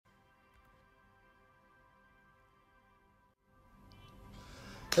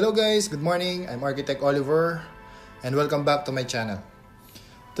Hello guys, good morning. I'm Architect Oliver and welcome back to my channel.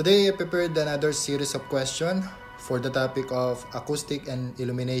 Today I prepared another series of questions for the topic of acoustic and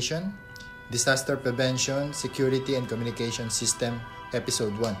illumination, disaster prevention, security and communication system,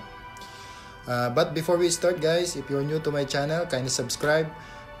 episode 1. But before we start guys, if you're new to my channel, kindly subscribe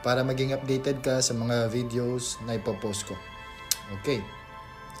para maging updated ka sa mga videos na ipopost ko. Okay.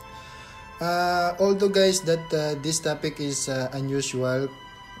 Although guys that this topic is unusual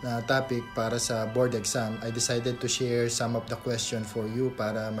topic para sa board exam, I decided to share some of the question for you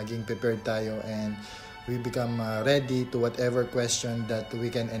para maging prepared tayo and we become ready to whatever question that we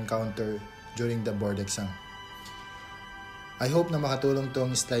can encounter during the board exam. I hope na makatulong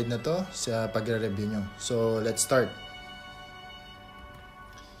tong slide na to sa pagre-review nyo. So let's start.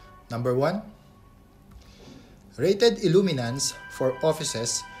 Number 1. Rated illuminance for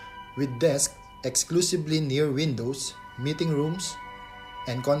offices with desks exclusively near windows, meeting rooms,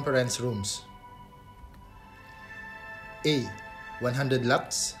 and conference rooms. A. 100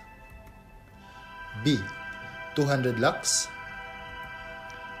 lux. B. 200 lux.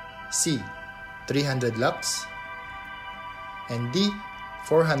 C. 300 lux. And D.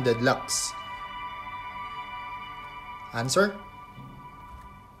 400 lux. Answer?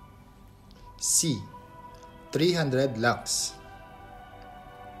 C. 300 lux.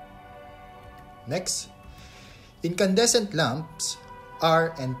 Next, incandescent lamps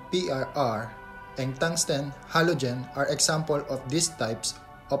R and PIR and tungsten halogen are example of these types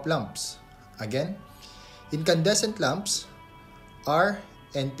of lamps. Again, incandescent lamps R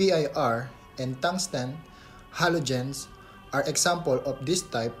and PIR and tungsten halogens are example of this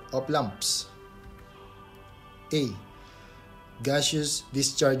type of lamps. A. Gaseous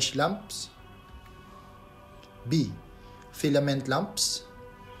discharge lamps. B. Filament lamps.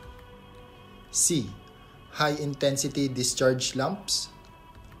 C. High-intensity discharge lamps.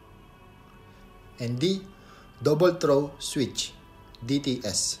 And D. Double throw switch,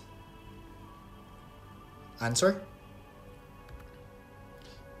 DTS. Answer?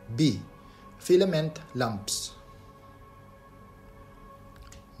 B. Filament lamps.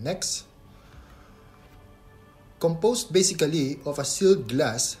 Next. Composed basically of a sealed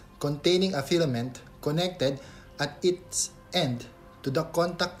glass containing a filament connected at its end to the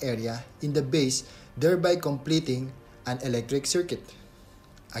contact area in the base, thereby completing an electric circuit.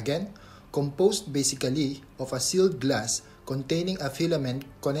 Again, composed basically of a sealed glass containing a filament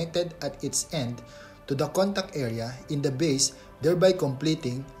connected at its end to the contact area in the base, thereby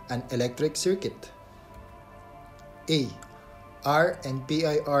completing an electric circuit. A. R and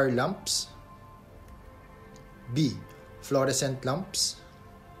PIR lamps. B. Fluorescent lamps.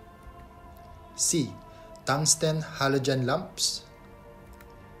 C. Tungsten halogen lamps.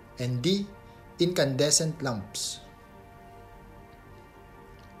 And D. Incandescent lamps.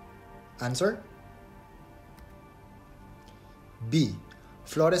 Answer? B.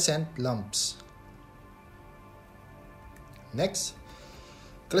 Fluorescent lamps. Next,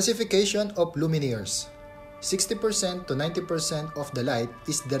 classification of luminaires. 60% to 90% of the light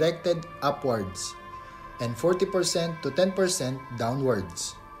is directed upwards and 40% to 10%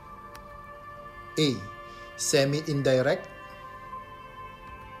 downwards. A. Semi-indirect.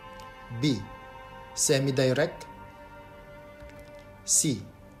 B. Semi-direct. C.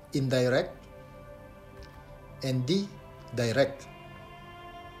 Indirect. And D. Direct.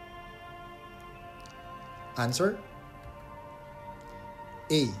 Answer?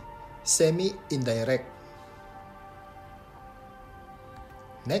 A. Semi-indirect.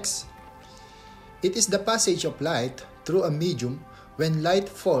 Next, it is the passage of light through a medium. When light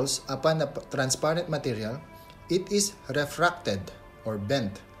falls upon a transparent material, it is refracted or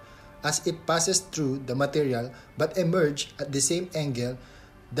bent as it passes through the material but emerge at the same angle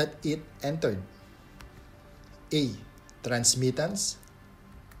that it entered. A. Transmittance.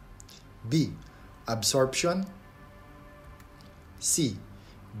 B. Absorption. C.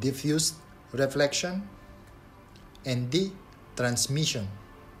 Diffused reflection. And D. Transmission.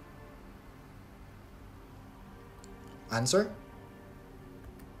 Answer?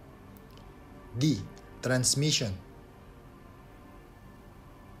 D. Transmission.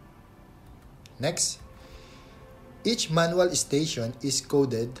 Next, each manual station is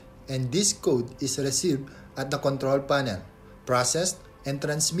coded and this code is received at the control panel, processed and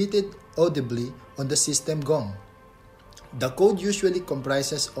transmitted audibly on the system gong. The code usually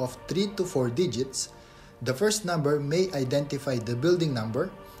comprises of 3 to 4 digits. The first number may identify the building number,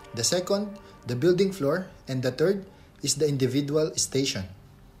 the second, the building floor, and the third is the individual station.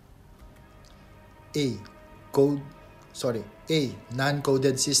 A.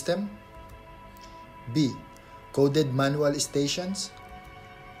 Non-coded system. B. Coded manual stations.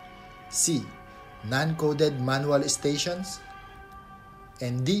 C. Non-coded manual stations,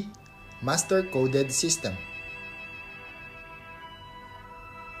 and D. Master-coded system.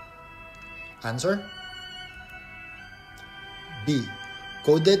 Answer? B.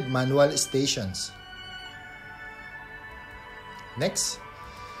 Coded manual stations. Next,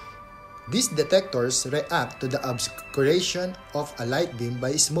 these detectors react to the obscuration of a light beam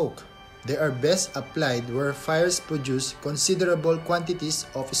by smoke. They are best applied where fires produce considerable quantities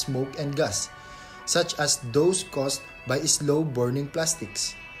of smoke and gas, such as those caused by slow-burning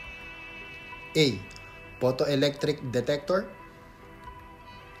plastics. A. Photoelectric detector.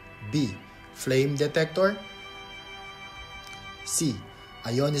 B. Flame detector. C.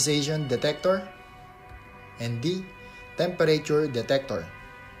 Ionization detector. And D. Temperature detector.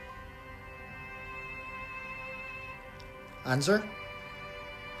 Answer?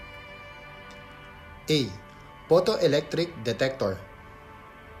 A. Photoelectric detector.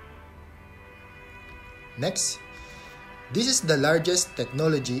 Next, this is the largest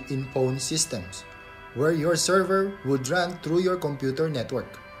technology in phone systems, where your server would run through your computer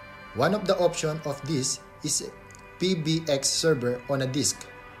network. One of the options of this is PBX server on a disk.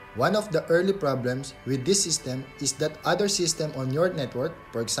 One of the early problems with this system is that other systems on your network,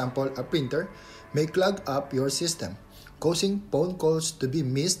 for example a printer, may clog up your system, causing phone calls to be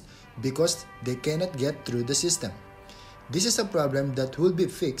missed because they cannot get through the system. This is a problem that will be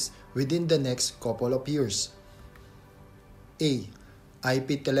fixed within the next couple of years. A.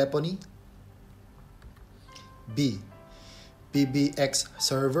 IP telephony. B. PBX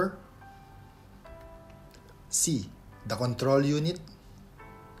server. C. The control unit.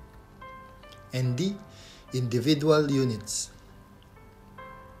 And D. Individual units.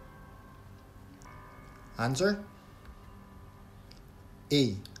 Answer?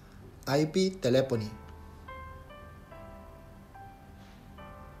 A. IP telephony.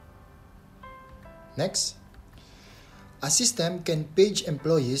 Next, a system can page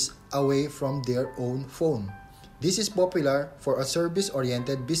employees away from their own phone. This is popular for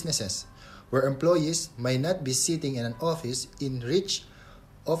service-oriented businesses, where employees may not be sitting in an office in reach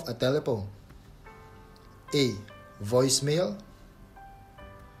of a telephone. A. Voicemail.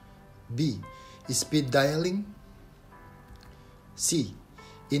 B. Speed dialing. C.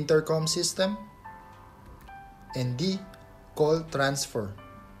 Intercom system. And D. Call transfer.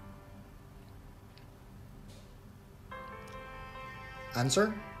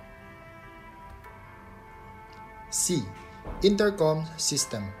 Answer? C. Intercom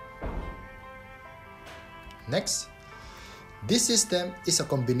system. Next, this system is a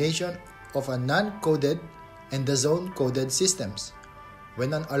combination of a non-coded and the zone-coded systems.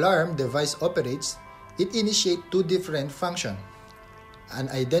 When an alarm device operates, it initiates two different functions: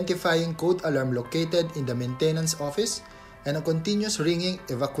 an identifying code alarm located in the maintenance office and a continuous ringing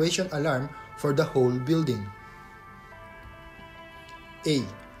evacuation alarm for the whole building. A.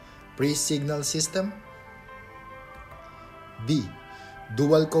 Pre-signal system. B.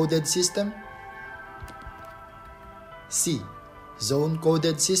 Dual-coded system. C.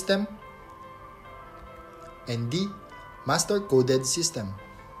 Zone-coded system. And D. Master-coded system.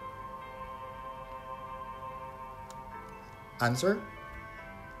 Answer?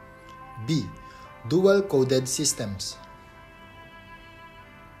 B. Dual-coded systems.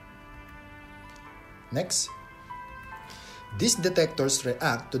 Next, these detectors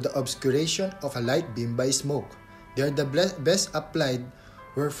react to the obscuration of a light beam by smoke. They are the best applied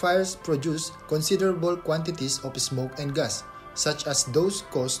where fires produce considerable quantities of smoke and gas, such as those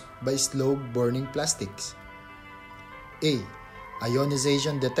caused by slow-burning plastics. A.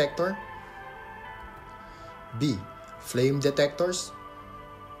 Ionization detector. B. Flame detectors.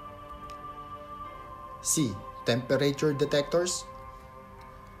 C. Temperature detectors.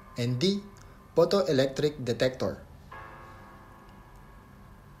 And D. Photoelectric detector.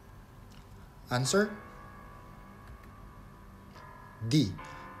 Answer? D.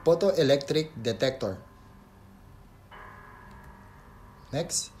 Photoelectric detector.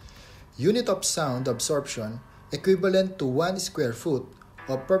 Next, unit of sound absorption equivalent to 1 square foot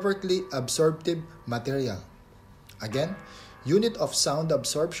of perfectly absorptive material. Again, unit of sound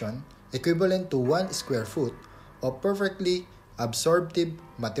absorption equivalent to 1 square foot of perfectly absorptive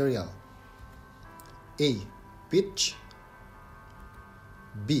material. A. Pitch.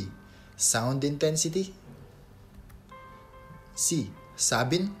 B. Sound intensity. C.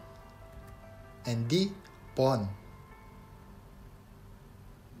 Sabin. And D. Pon.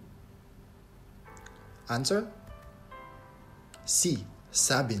 Answer? C.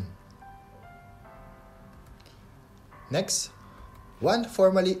 Sabin. Next, one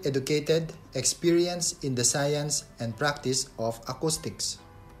formally educated, experienced in the science and practice of acoustics.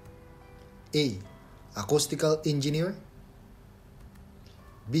 A. Acoustical engineer.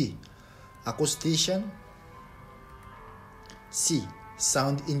 B. Acoustician. C.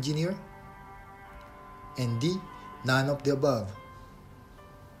 Sound engineer. And D. None of the above.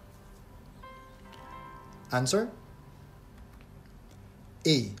 Answer?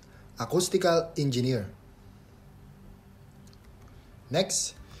 A. Acoustical engineer.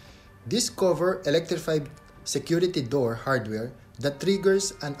 Next, discover electrified security door hardware that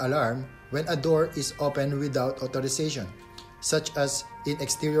triggers an alarm when a door is opened without authorization, such as in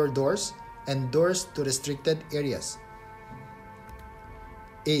exterior doors and doors to restricted areas.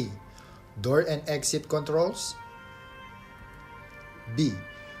 A. Door and exit controls. B.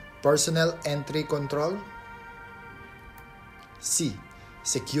 Personnel entry control. C.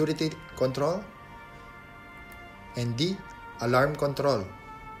 Security control. And D. Alarm control.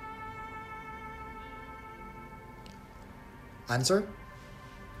 Answer?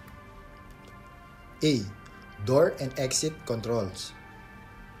 A. Door and exit controls.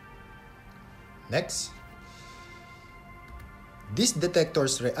 Next, these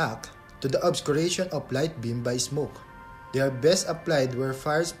detectors react to the obscuration of light beam by smoke. They are best applied where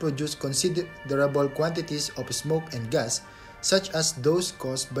fires produce considerable quantities of smoke and gas, such as those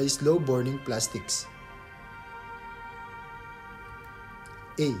caused by slow-burning plastics.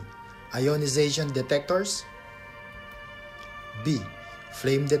 A. Ionization detectors. B.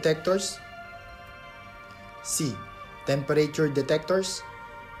 Flame detectors. C. Temperature detectors.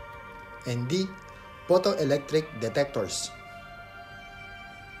 And D. Photoelectric detectors.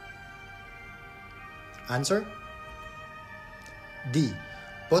 Answer? D.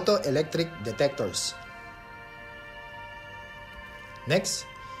 Photoelectric detectors. Next,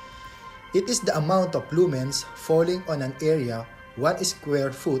 it is the amount of lumens falling on an area 1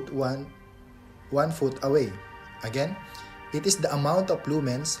 square foot 1 foot away. Again, it is the amount of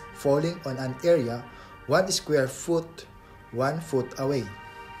lumens falling on an area 1 square foot 1 foot away.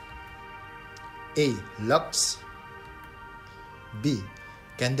 A. Lux. B.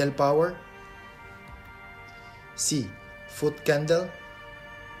 Candle power. C. Foot candle.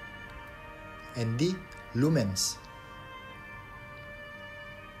 And D. Lumens.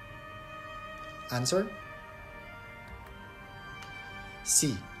 Answer?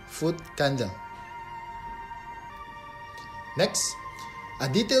 C. Foot candle. Next, a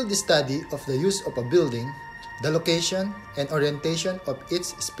detailed study of the use of a building, the location and orientation of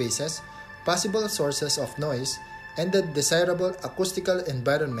its spaces, possible sources of noise, and the desirable acoustical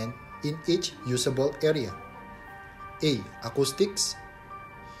environment in each usable area. A. Acoustics.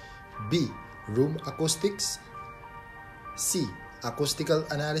 B. Room acoustics. C. Acoustical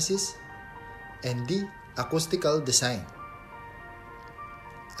analysis. And D. Acoustical design.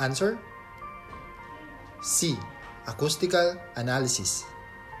 Answer? C. Acoustical analysis.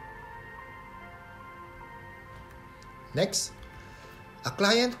 Next, a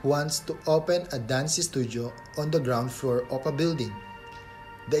client wants to open a dance studio on the ground floor of a building.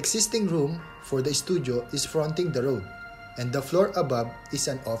 The existing room for the studio is fronting the road, and the floor above is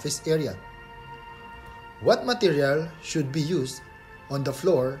an office area. What material should be used on the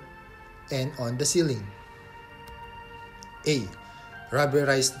floor and on the ceiling? A.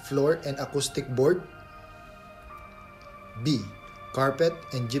 Rubberized floor and acoustic board. B. Carpet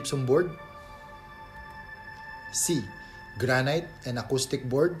and gypsum board. C. Granite and acoustic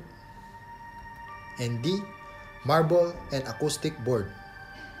board. And D. Marble and acoustic board.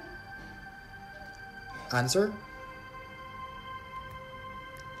 Answer?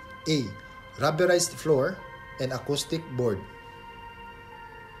 A. Rubberized floor and acoustic board.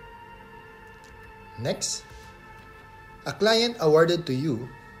 Next, a client awarded to you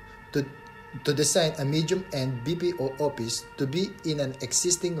to design a medium-end BPO office to be in an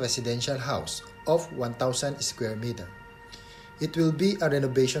existing residential house of 1,000 square meter. It will be a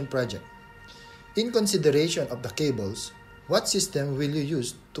renovation project. In consideration of the cables, what system will you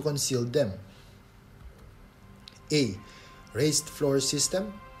use to conceal them? A. Raised floor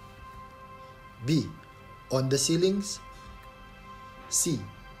system. B. On the ceilings. C.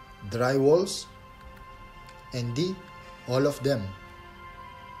 Dry walls. And D. All of them.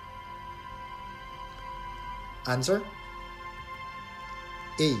 Answer?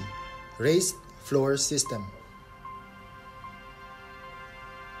 A. Raised floor system.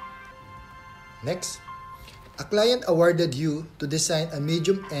 Next, a client awarded you to design a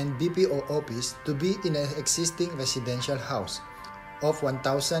medium-end BPO office to be in an existing residential house of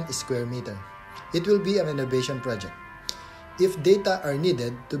 1,000 square meter. It will be a renovation project. If data are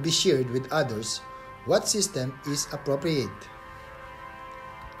needed to be shared with others, what system is appropriate?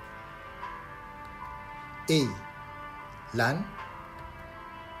 A. LAN.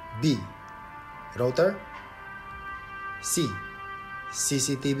 B. router, C.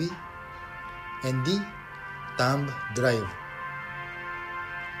 CCTV, and D. Thumb drive.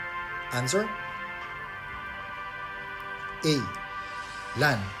 Answer? A.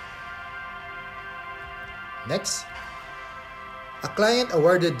 LAN. Next, a client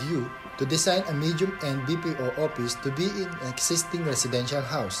awarded you to design a medium-end BPO office to be in an existing residential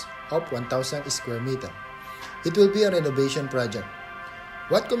house of 1,000 square meter. It will be a renovation project.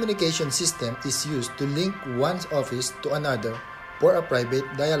 What communication system is used to link one's office to another for a private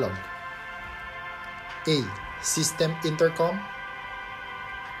dialogue? A. System intercom,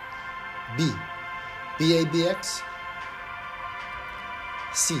 B. PABX,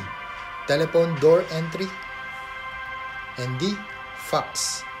 C. Telephone door entry, and D.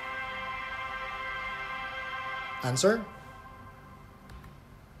 Fax. Answer?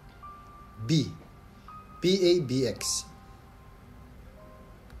 B. PABX.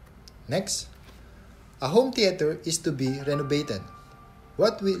 Next, a home theater is to be renovated.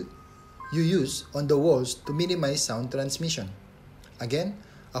 What will you use on the walls to minimize sound transmission? Again,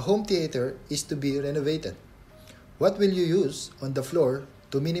 a home theater is to be renovated. What will you use on the floor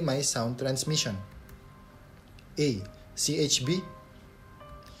to minimize sound transmission? A. CHB,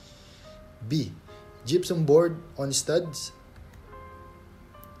 B. Gypsum board on studs,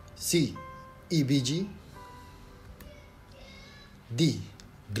 C. EBG, D.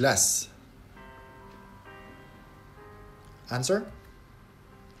 Glass. Answer?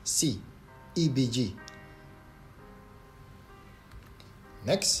 C. EBG.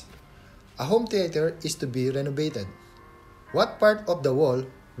 Next, a home theater is to be renovated. What part of the wall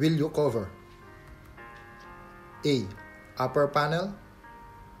will you cover? A. Upper panel,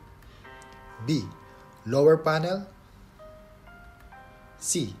 B. Lower panel,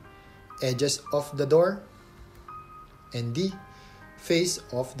 C. Edges of the door, and D. Face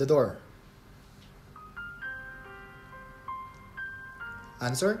of the door.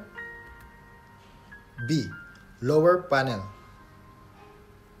 Answer? B. Lower panel.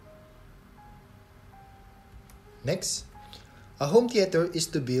 Next, a home theater is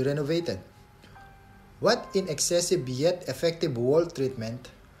to be renovated. What inexpensive yet effective wall treatment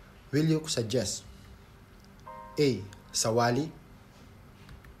will you suggest? A. Sawali,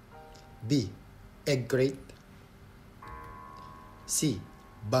 B. Egg crate, C.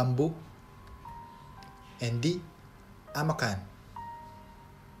 Bamboo, and D. Amakan.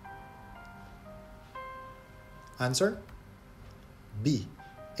 Answer? B.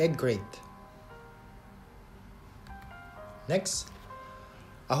 Egg crate. Next,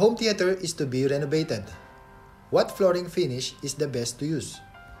 a home theater is to be renovated. What flooring finish is the best to use?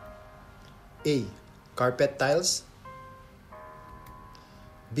 A. Carpet tiles,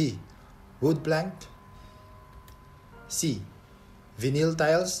 B. Wood plank, C. Vinyl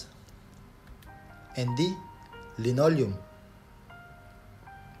tiles, and D. Linoleum.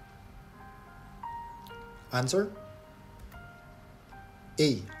 Answer?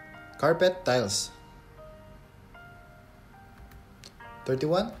 A. Carpet tiles.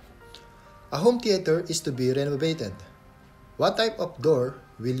 31. A home theater is to be renovated. What type of door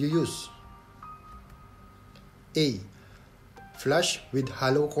will you use? A. Flush with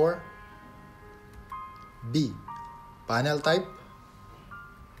hollow core, B. Panel type,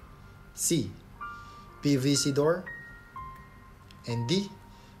 C. PVC door, and D.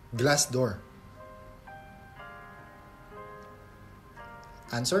 Glass door.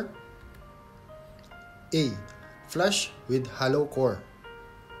 Answer? A. Flush with hollow core.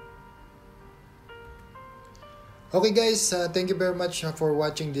 Okay guys, thank you very much for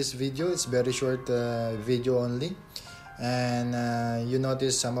watching this video. It's very short video only. And you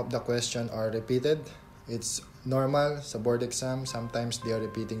notice some of the questions are repeated. It's normal sa board exam. Sometimes they are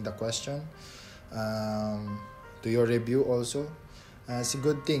repeating the question. To your review also. It's a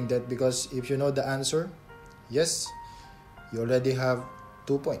good thing that because if you know the answer, yes, you already have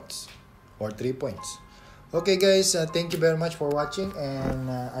 2 points or 3 points. Okay guys, thank you very much for watching, and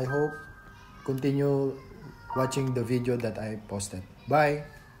I hope continue watching the video that I posted. Bye!